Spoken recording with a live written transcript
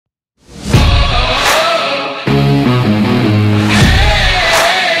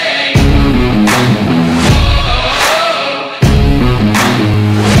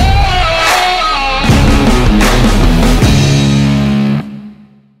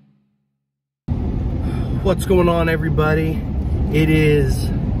What's going on, everybody? It is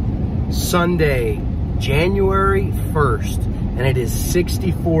Sunday, January 1st, and it is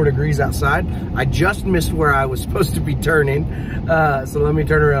 64 degrees outside. I just missed where I was supposed to be turning, so let me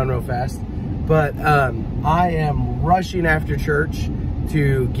turn around real fast. But I am rushing after church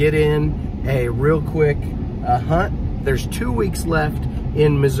to get in a real quick hunt. There's 2 weeks left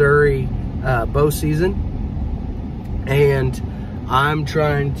in Missouri bow season, and I'm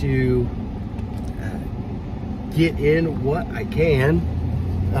trying to get in what I can.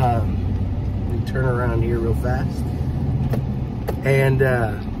 Let me turn around here real fast. And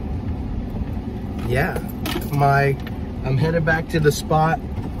yeah, I'm headed back to the spot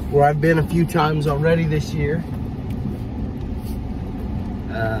where I've been a few times already this year.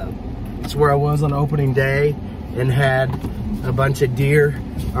 It's where I was on opening day and had a bunch of deer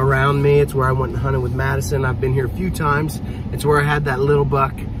around me. It's where I went and hunted with Madison. I've been here a few times. It's where I had that little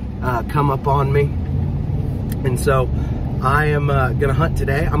buck come up on me. And so I am gonna hunt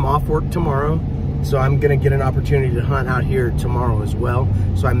today. I'm off work tomorrow, so I'm gonna get an opportunity to hunt out here tomorrow as well.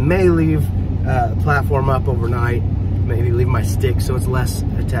 So I may leave the platform up overnight, maybe leave my stick so it's less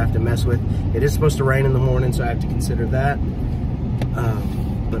to have to mess with. It is supposed to rain in the morning, so I have to consider that.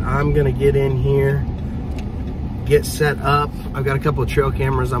 But I'm gonna get in here, get set up. I've got a couple of trail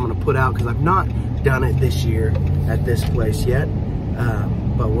cameras I'm gonna put out because I've not done it this year at this place yet.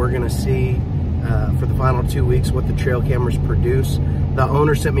 But we're gonna see for the final 2 weeks what the trail cameras produce. The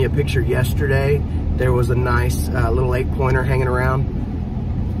owner sent me a picture yesterday. There was a nice little 8-pointer hanging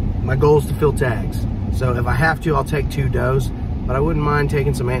around. My goal is to fill tags. So if I have to, I'll take 2 does, but I wouldn't mind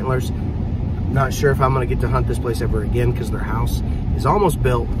taking some antlers. Not sure if I'm gonna get to hunt this place ever again because their house is almost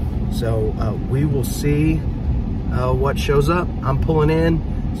built. So we will see what shows up. I'm pulling in,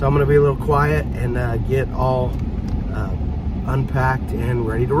 so I'm gonna be a little quiet and get all unpacked and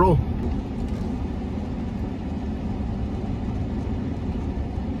ready to roll.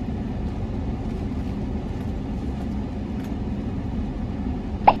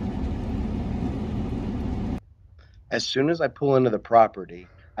 As soon as I pull into the property,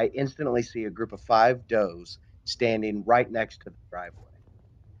 I instantly see a group of 5 does standing right next to the driveway.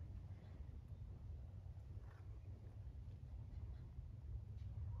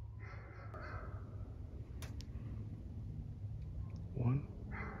 One,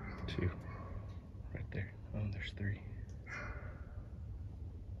 2, right there. Oh, there's 3.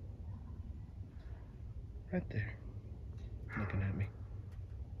 Right there, looking at me.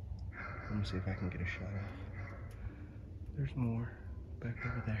 Let me see if I can get a shot off. There's more back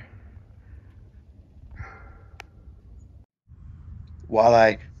over there. While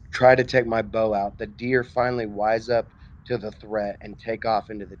I try to take my bow out, the deer finally wise up to the threat and take off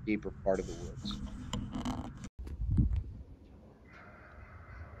into the deeper part of the woods.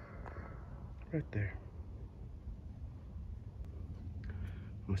 Right there.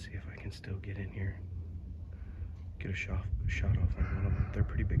 I'm gonna see if I can still get in here. Get a shot off on one of them. They're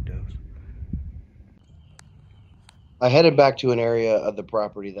pretty big does. I headed back to an area of the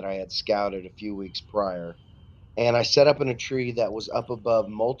property that I had scouted a few weeks prior, and I set up in a tree that was up above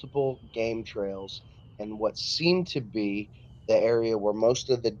multiple game trails and what seemed to be the area where most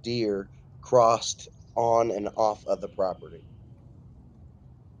of the deer crossed on and off of the property.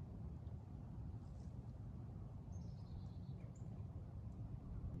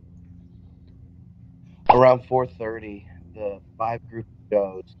 Around 4:30, the 5 group of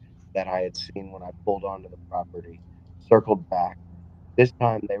does that I had seen when I pulled onto the property circled back. This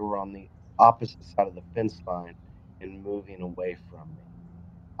time they were on the opposite side of the fence line and moving away from me.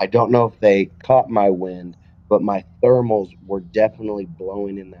 I don't know if they caught my wind, but my thermals were definitely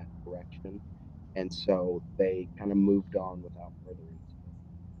blowing in that direction. And so they kind of moved on without further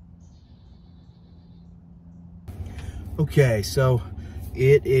incident. Okay, so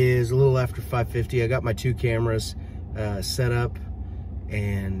it is a little after 5:50. I got my 2 cameras set up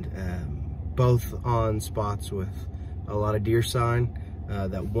and both on spots with a lot of deer sign.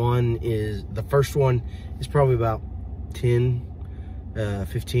 The first one is probably about 15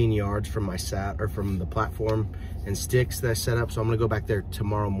 yards from my from the platform and sticks that I set up. So I'm gonna go back there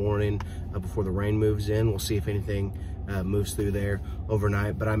tomorrow morning before the rain moves in. We'll see if anything moves through there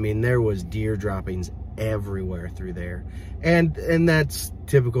overnight. But I mean, there was deer droppings everywhere through there. And that's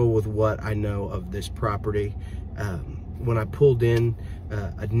typical with what I know of this property. When I pulled in,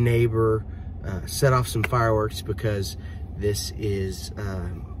 a neighbor set off some fireworks because this is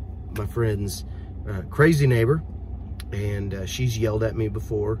my friend's crazy neighbor, and she's yelled at me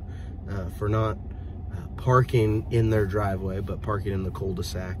before for not parking in their driveway, but parking in the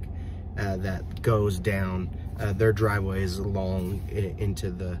cul-de-sac that goes down. Their driveway is long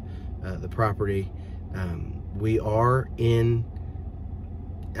into the property. We are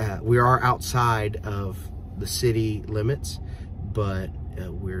outside of the city limits, but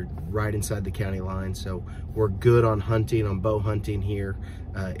we're right inside the county line, so we're good on hunting, on bow hunting here.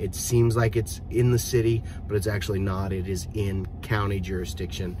 It seems like it's in the city, but it's actually not. It is in county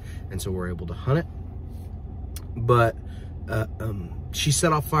jurisdiction, and so we're able to hunt it. But she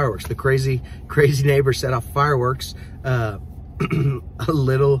set off fireworks. The crazy neighbor set off fireworks a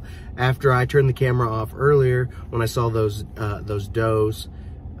little after I turned the camera off earlier when I saw those does.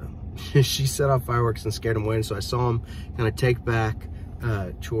 She set off fireworks and scared them away, and so I saw them kind of take back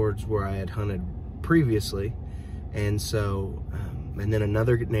towards where I had hunted previously. And so and then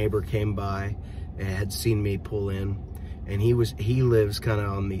another neighbor came by and had seen me pull in, and he lives kind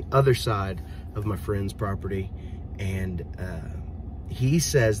of on the other side of my friend's property, and he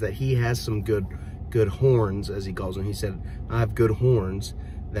says that he has some good horns, as he calls them. He said, I have good horns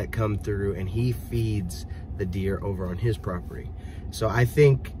that come through, and he feeds the deer over on his property. So I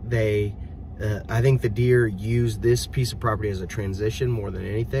think the deer use this piece of property as a transition more than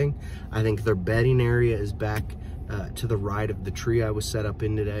anything. I think their bedding area is back to the right of the tree I was set up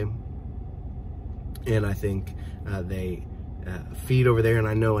in today. And I think they feed over there. And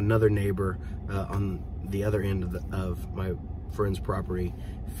I know another neighbor on the other end of my friend's property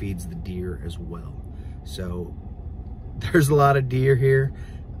feeds the deer as well. So there's a lot of deer here.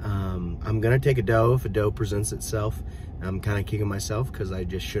 I'm gonna take a doe if a doe presents itself. I'm kind of kicking myself because I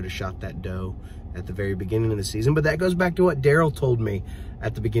just should have shot that doe at the very beginning of the season. But that goes back to what Daryl told me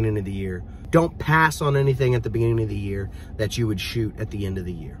at the beginning of the year. Don't pass on anything at the beginning of the year that you would shoot at the end of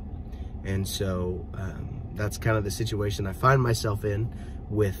the year. And so that's kind of the situation I find myself in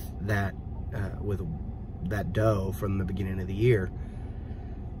with that doe from the beginning of the year.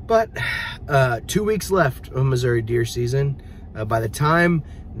 But 2 weeks left of Missouri deer season. By the time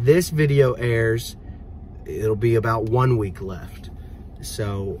this video airs, it'll be about 1 week left.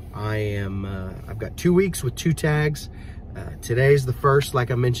 So I've got 2 weeks with 2 tags. Today's the first, like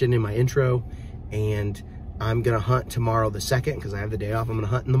I mentioned in my intro, and I'm gonna hunt tomorrow the 2nd because I have the day off. I'm gonna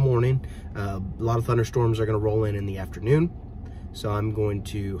hunt in the morning. A lot of thunderstorms are gonna roll in the afternoon. So I'm going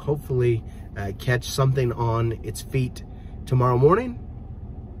to hopefully catch something on its feet tomorrow morning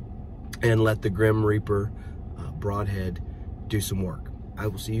and let the Grim Reaper broadhead do some work. I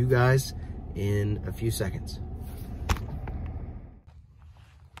will see you guys in a few seconds.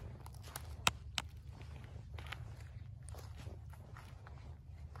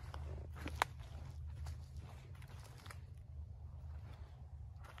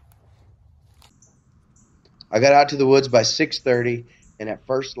 I got out to the woods by 6:30, and at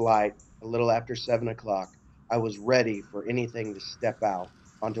first light, a little after 7 o'clock, I was ready for anything to step out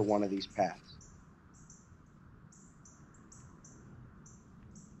onto one of these paths.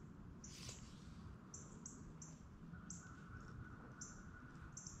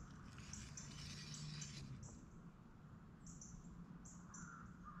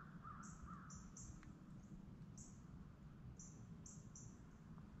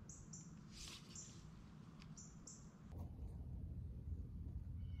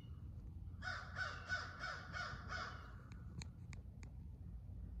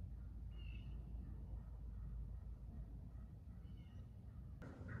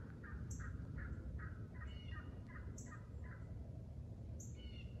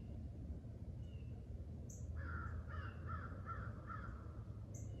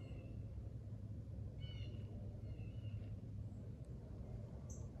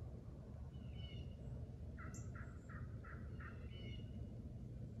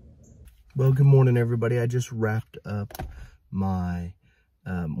 Well, good morning, everybody. I just wrapped up my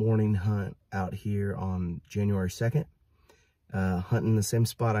morning hunt out here on January 2nd, hunting the same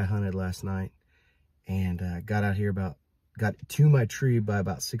spot I hunted last night, and got out here got to my tree by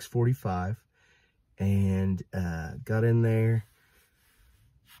about 6:45, and got in there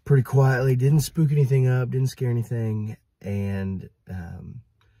pretty quietly, didn't spook anything up, didn't scare anything, and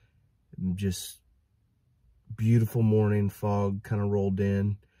just beautiful morning. Fog kind of rolled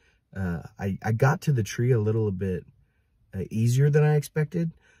in. I got to the tree a little bit easier than I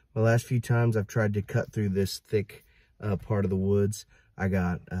expected. The last few times I've tried to cut through this thick part of the woods, I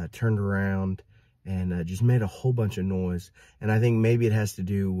got turned around and just made a whole bunch of noise. And I think maybe it has to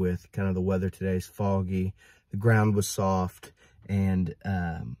do with kind of the weather today's foggy. The ground was soft, and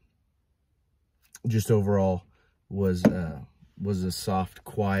just overall was a soft,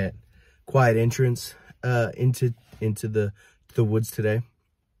 quiet entrance into the woods today.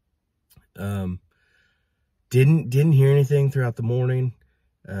 Didn't hear anything throughout the morning.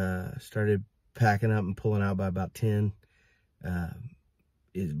 Started packing up and pulling out by about 10.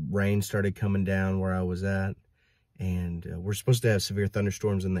 rain started coming down where I was at, and we're supposed to have severe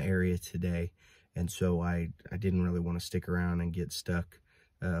thunderstorms in the area today. And so I didn't really want to stick around and get stuck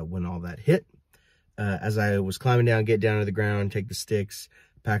when all that hit. As I was climbing down, get down to the ground, take the sticks,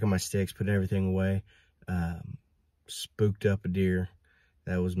 packing my sticks, putting everything away, spooked up a deer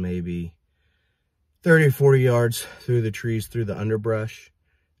that was maybe 30 or 40 yards through the trees, through the underbrush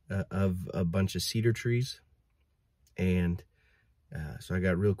of a bunch of cedar trees. And so I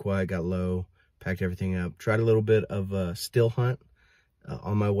got real quiet, got low, packed everything up, tried a little bit of a still hunt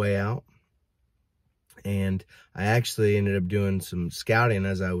on my way out. And I actually ended up doing some scouting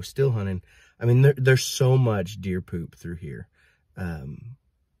as I was still hunting. I mean, there's so much deer poop through here.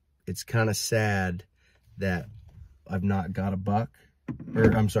 It's kind of sad that I've not got a buck. Or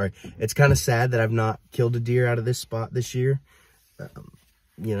I'm sorry, it's kind of sad that I've not killed a deer out of this spot this year.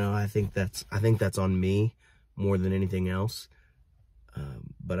 You know, I think that's on me more than anything else.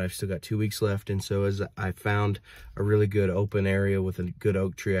 But I've still got 2 weeks left, and so as I found a really good open area with a good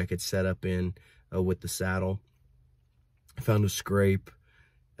oak tree I could set up in with the saddle. I found a scrape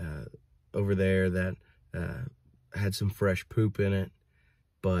over there that had some fresh poop in it.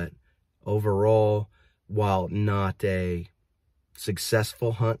 But overall, while not a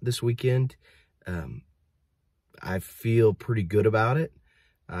successful hunt this weekend, I feel pretty good about it.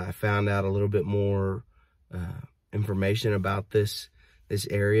 I found out a little bit more information about this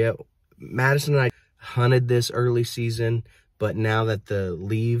area. Madison and I hunted this early season, but now that the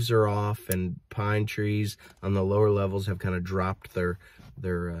leaves are off and pine trees on the lower levels have kind of dropped their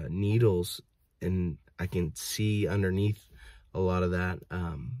needles, and I can see underneath a lot of that,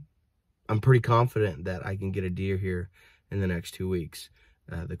 I'm pretty confident that I can get a deer here in the next 2 weeks.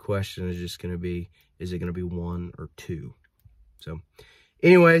 The question is just going to be, is it going to be 1 or 2? So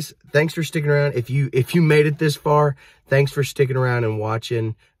anyways, thanks for sticking around. If you made it this far, thanks for sticking around and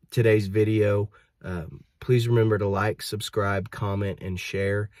watching today's video. Please remember to like, subscribe, comment, and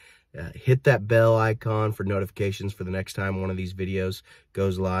share. Hit that bell icon for notifications for the next time one of these videos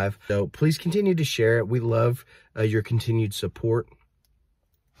goes live. So please continue to share it. We love your continued support.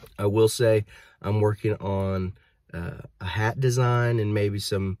 I will say I'm working on a hat design and maybe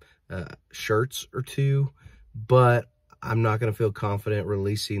some shirts or 2, but I'm not going to feel confident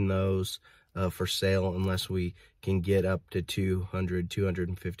releasing those for sale unless we can get up to 200,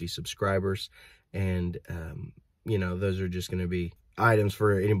 250 subscribers. And, you know, those are just going to be items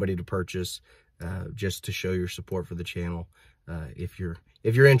for anybody to purchase, just to show your support for the channel, if you're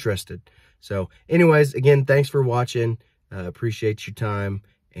interested. So anyways, again, thanks for watching. Appreciate your time,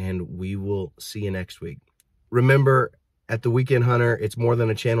 and we will see you next week. Remember, at The Weekend Hunter, it's more than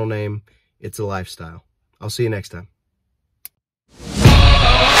a channel name, it's a lifestyle. I'll see you next time.